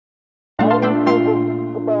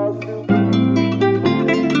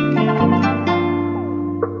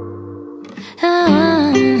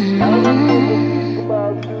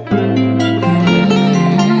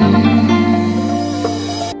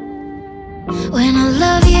When I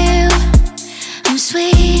love you, I'm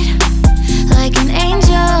sweet like an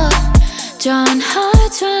angel, drawing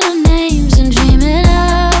hearts, running names and dreaming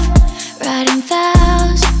of writing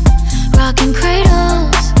vows, rocking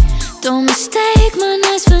cradles. Don't mistake my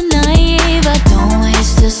nights for naive. I don't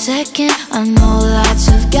waste a second. I know lots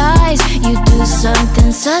of guys. You do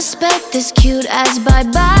something suspect, as cute as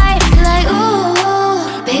bye-bye. Like,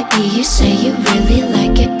 ooh, baby, you say you really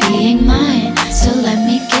like it being mine, so let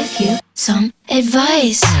me give you some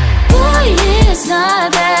advice. Boy, it's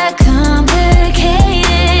not that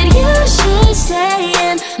complicated. You should stay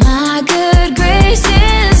in my good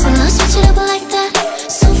graces. Well, I'll switch it up like that,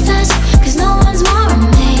 so fast, cause no one's more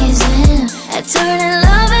amazing at turning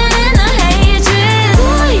loving into hatred.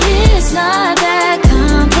 Boy, it's not that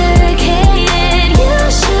complicated. You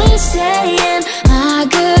should stay in my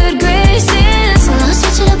good graces. Well, I'll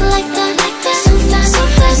switch it up like that, so fast,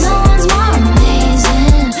 no one's more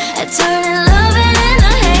amazing at turning loving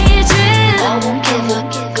into hatred. I won't give a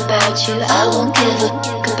fuck about you. I won't give a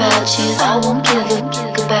fuck about you. I won't give a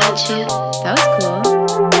fuck about you. That was cool.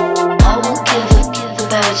 I won't give a fuck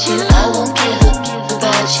about you. I won't give a fuck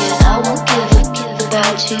about you. I won't give a fuck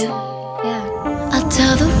about you. Yeah. I'll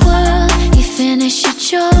tell the world you finished your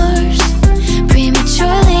chores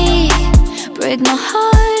prematurely. Break my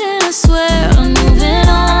heart and I swear I'm moving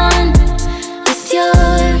on with your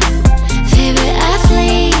favorite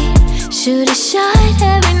athlete. Shoot a shot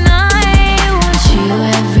every night. Want you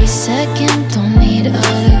every second. Don't need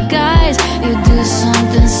other guys. You do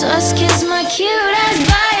something sus, kiss my cute